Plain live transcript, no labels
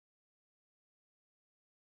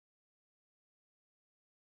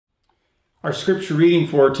Our scripture reading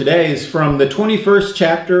for today is from the 21st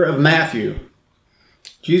chapter of Matthew.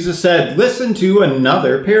 Jesus said, "Listen to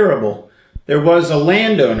another parable. There was a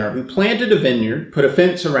landowner who planted a vineyard, put a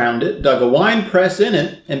fence around it, dug a wine press in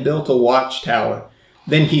it, and built a watchtower.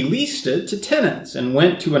 Then he leased it to tenants and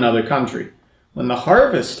went to another country. When the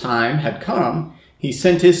harvest time had come, he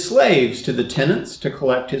sent his slaves to the tenants to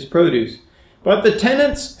collect his produce. But the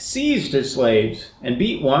tenants seized his slaves and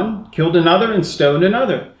beat one, killed another, and stoned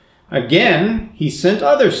another. Again, he sent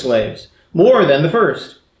other slaves, more than the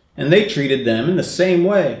first, and they treated them in the same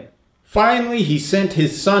way. Finally, he sent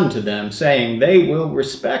his son to them, saying, 'They will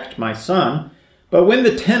respect my son.' But when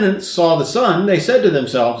the tenants saw the son, they said to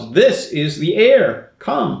themselves, 'This is the heir.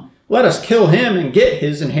 Come, let us kill him and get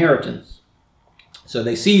his inheritance.' So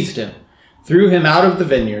they seized him, threw him out of the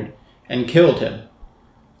vineyard, and killed him.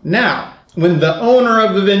 Now, when the owner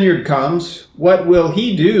of the vineyard comes, what will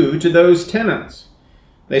he do to those tenants?"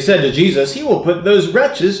 They said to Jesus, "He will put those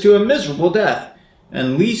wretches to a miserable death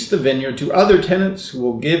and lease the vineyard to other tenants who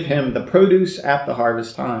will give him the produce at the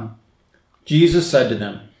harvest time." Jesus said to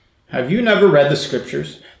them, "Have you never read the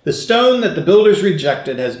scriptures? The stone that the builders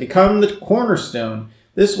rejected has become the cornerstone.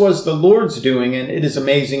 This was the Lord's doing, and it is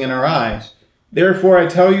amazing in our eyes. Therefore I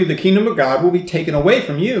tell you, the kingdom of God will be taken away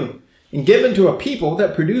from you and given to a people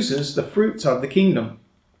that produces the fruits of the kingdom.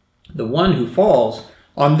 The one who falls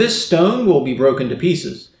on this stone will be broken to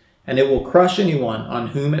pieces, and it will crush anyone on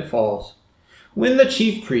whom it falls." When the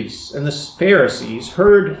chief priests and the Pharisees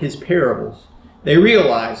heard his parables, they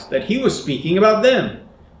realized that he was speaking about them.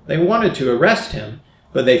 They wanted to arrest him,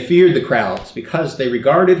 but they feared the crowds because they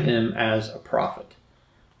regarded him as a prophet.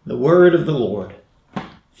 The word of the Lord.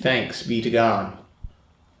 Thanks be to God.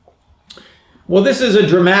 Well, this is a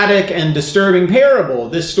dramatic and disturbing parable.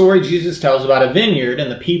 This story Jesus tells about a vineyard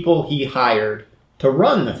and the people he hired to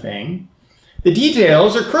run the thing. The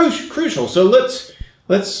details are crucial, so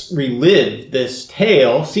let's relive this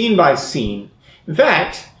tale scene by scene. In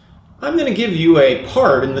fact, I'm going to give you a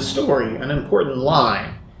part in the story, an important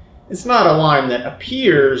line. It's not a line that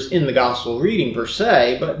appears in the gospel reading per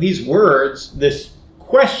se, but these words, this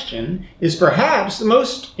question, is perhaps the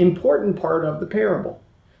most important part of the parable.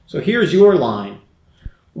 So here's your line.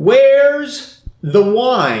 Where's the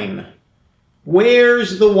wine?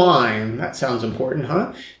 Where's the wine? That sounds important,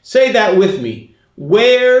 huh? Say that with me.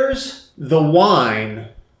 Where's the wine?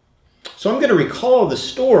 So I'm going to recall the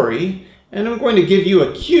story, and I'm going to give you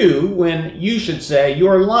a cue when you should say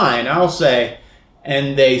your line. I'll say,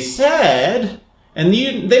 "And they said," and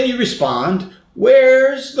then you respond,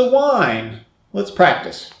 "Where's the wine?" Let's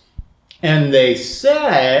practice. "And they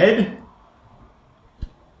said,"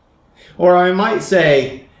 or I might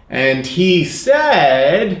say, "And he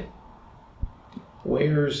said,"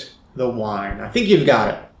 "Where's the wine?" I think you've got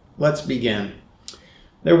it. Let's begin.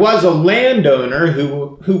 There was a landowner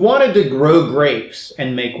who wanted to grow grapes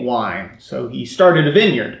and make wine, so he started a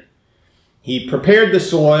vineyard. He prepared the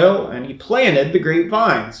soil and he planted the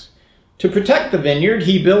grapevines. To protect the vineyard,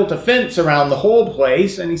 he built a fence around the whole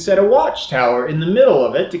place and he set a watchtower in the middle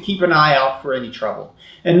of it to keep an eye out for any trouble.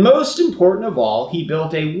 And most important of all, he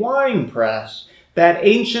built a wine press, that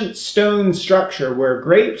ancient stone structure where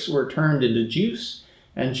grapes were turned into juice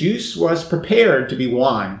and juice was prepared to be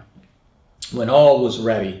wine. When all was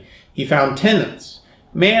ready, he found tenants,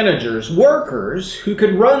 managers, workers who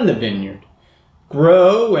could run the vineyard,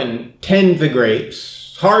 grow and tend the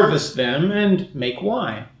grapes, harvest them, and make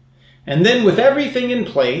wine. And then with everything in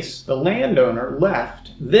place, the landowner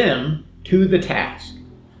left them to the task.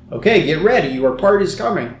 Okay, get ready, your part is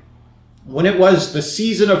coming. When it was the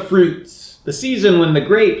season of fruits, the season when the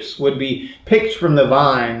grapes would be picked from the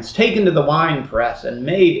vines, taken to the wine press, and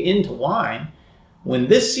made into wine, when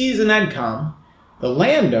this season had come, the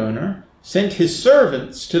landowner sent his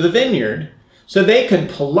servants to the vineyard so they could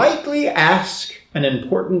politely ask an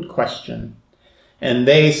important question. And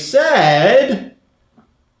they said,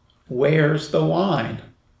 "Where's the wine?"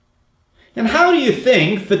 And how do you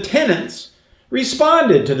think the tenants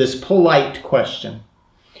responded to this polite question?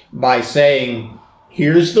 By saying,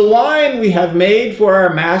 "Here's the wine we have made for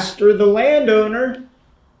our master, the landowner"?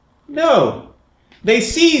 No, they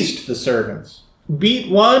seized the servants, beat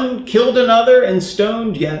one, killed another, and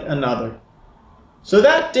stoned yet another. So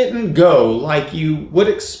that didn't go like you would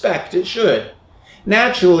expect it should.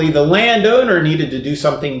 Naturally, the landowner needed to do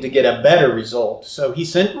something to get a better result, so he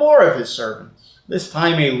sent more of his servants, this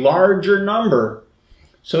time a larger number,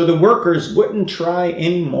 so the workers wouldn't try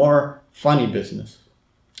any more funny business.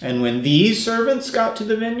 And when these servants got to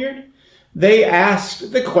the vineyard, they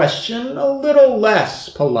asked the question a little less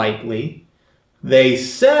politely. They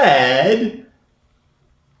said,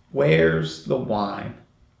 "Where's the wine?"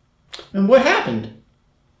 And what happened?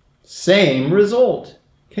 Same result.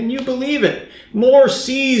 Can you believe it? More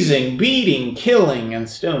seizing, beating, killing, and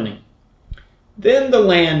stoning. Then the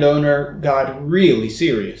landowner got really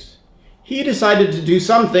serious. He decided to do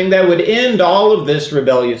something that would end all of this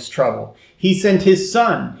rebellious trouble. He sent his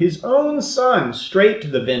son, his own son, straight to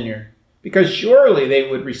the vineyard, because surely they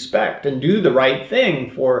would respect and do the right thing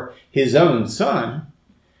for his own son.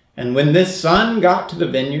 And when this son got to the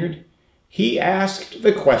vineyard, he asked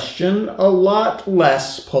the question a lot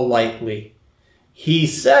less politely. He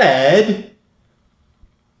said,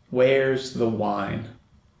 "Where's the wine?"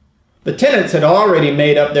 The tenants had already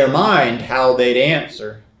made up their mind how they'd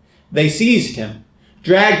answer. They seized him,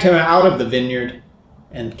 dragged him out of the vineyard,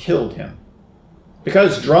 and killed him.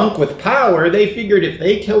 Because drunk with power, they figured if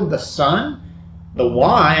they killed the son, the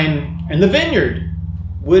wine, and the vineyard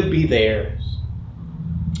would be theirs.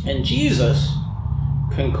 And Jesus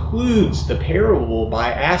concludes the parable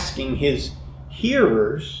by asking his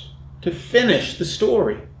hearers to finish the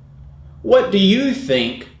story. What do you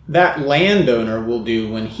think that landowner will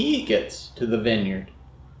do when he gets to the vineyard?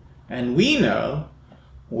 And we know,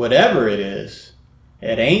 whatever it is,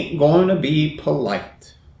 it ain't going to be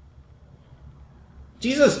polite.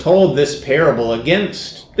 Jesus told this parable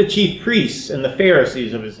against the chief priests and the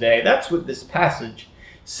Pharisees of his day. That's what this passage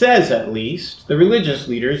says, at least. The religious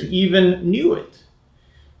leaders even knew it.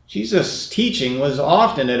 Jesus' teaching was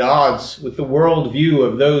often at odds with the worldview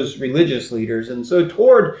of those religious leaders, and so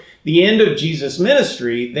toward the end of Jesus'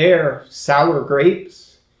 ministry, their sour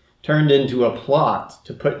grapes turned into a plot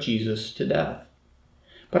to put Jesus to death.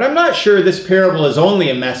 But I'm not sure this parable is only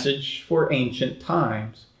a message for ancient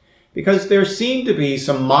times, because there seem to be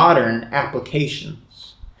some modern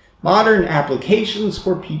applications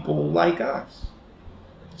for people like us.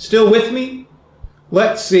 Still with me?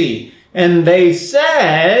 Let's see. And they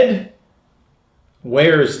said,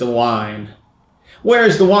 "Where's the wine?"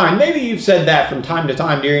 Where's the wine? Maybe you've said that from time to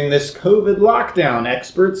time during this COVID lockdown.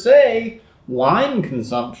 Experts say wine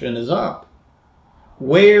consumption is up.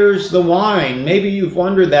 Where's the wine? Maybe you've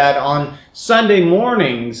wondered that on Sunday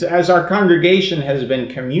mornings as our congregation has been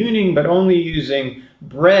communing but only using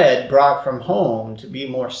bread brought from home to be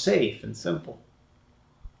more safe and simple.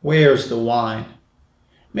 Where's the wine?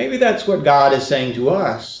 Maybe that's what God is saying to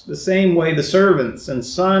us, the same way the servants and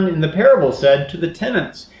son in the parable said to the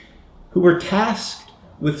tenants who were tasked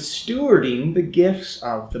with stewarding the gifts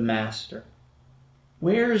of the master.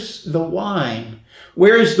 Where's the wine?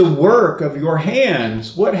 Where's the work of your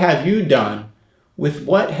hands? What have you done with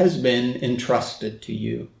what has been entrusted to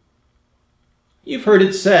you? You've heard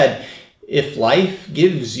it said, if life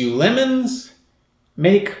gives you lemons,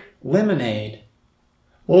 make lemonade.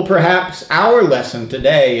 Well, perhaps our lesson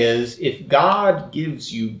today is, if God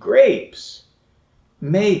gives you grapes,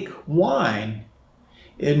 make wine.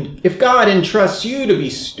 And if God entrusts you to be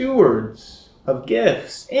stewards of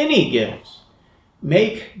gifts, any gifts,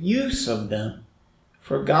 make use of them,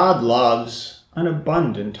 for God loves an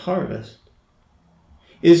abundant harvest.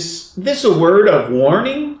 Is this a word of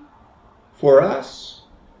warning for us?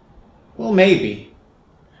 Well, maybe.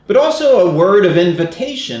 But also a word of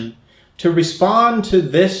invitation to respond to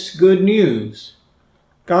this good news.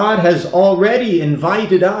 God has already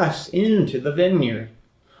invited us into the vineyard,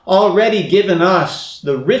 already given us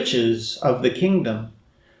the riches of the kingdom.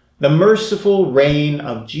 The merciful reign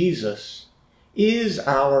of Jesus is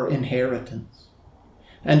our inheritance.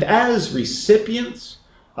 And as recipients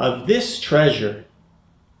of this treasure,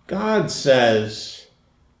 God says,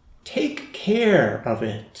 take care of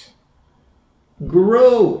it,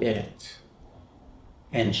 grow it,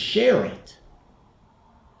 and share it.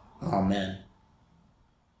 Amen.